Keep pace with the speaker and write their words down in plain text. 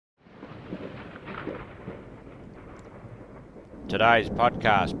Today's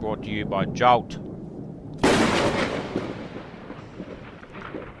podcast brought to you by Jolt.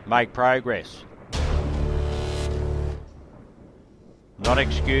 Make progress, not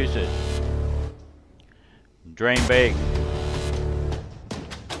excuses. Dream big.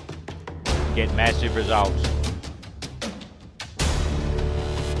 Get massive results.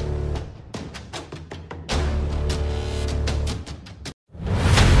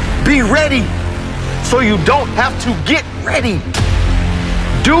 Be ready so you don't have to get ready.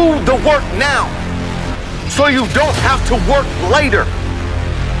 Do the work now so you don't have to work later.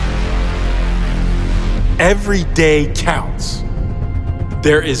 Every day counts.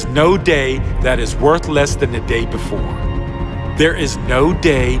 There is no day that is worth less than the day before. There is no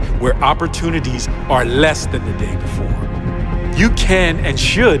day where opportunities are less than the day before. You can and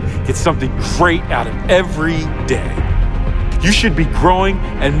should get something great out of every day. You should be growing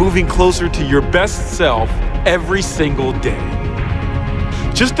and moving closer to your best self every single day.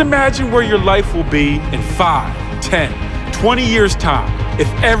 Just imagine where your life will be in 5, 10, 20 years' time if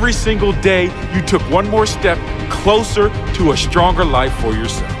every single day you took one more step closer to a stronger life for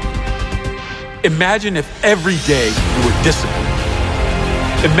yourself. Imagine if every day you were disciplined.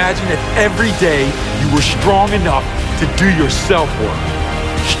 Imagine if every day you were strong enough to do your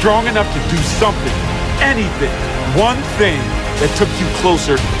self-work, strong enough to do something, anything, one thing that took you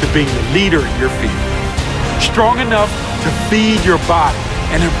closer to being the leader in your field, strong enough to feed your body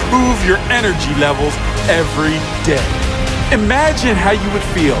and improve your energy levels every day. Imagine how you would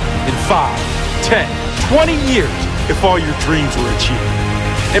feel in 5, 10, 20 years if all your dreams were achieved.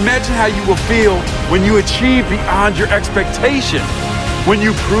 Imagine how you will feel when you achieve beyond your expectations, when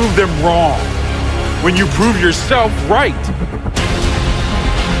you prove them wrong, when you prove yourself right.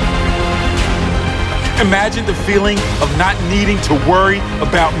 Imagine the feeling of not needing to worry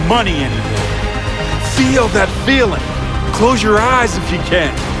about money anymore. Feel that feeling. Close your eyes if you can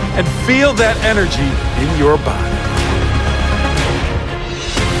and feel that energy in your body.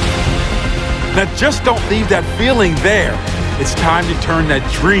 Now just don't leave that feeling there. It's time to turn that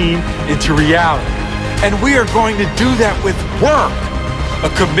dream into reality. And we are going to do that with work.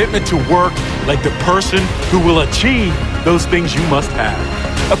 A commitment to work like the person who will achieve those things you must have.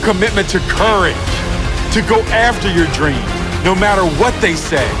 A commitment to courage, to go after your dreams, no matter what they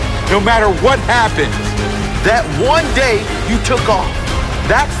say, no matter what happens. That one day you took off,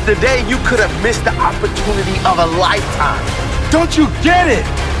 that's the day you could have missed the opportunity of a lifetime. Don't you get it?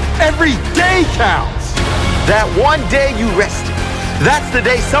 Every day counts. That one day you rested, that's the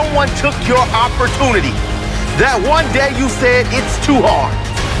day someone took your opportunity. That one day you said it's too hard.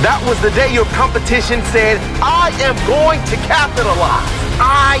 That was the day your competition said, I am going to capitalize.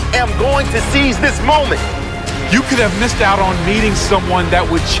 I am going to seize this moment. You could have missed out on meeting someone that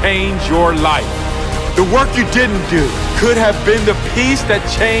would change your life. The work you didn't do could have been the piece that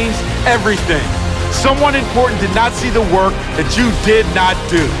changed everything. Someone important did not see the work that you did not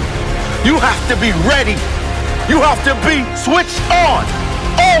do. You have to be ready. You have to be switched on,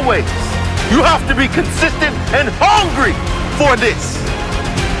 always. You have to be consistent and hungry for this.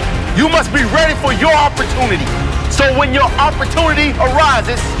 You must be ready for your opportunity. So when your opportunity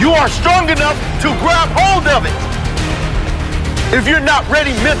arises, you are strong enough to grab hold of it. If you're not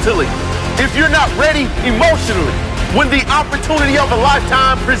ready mentally, if you're not ready emotionally, when the opportunity of a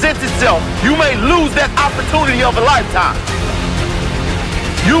lifetime presents itself, you may lose that opportunity of a lifetime.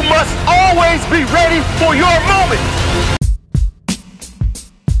 You must always be ready for your moment.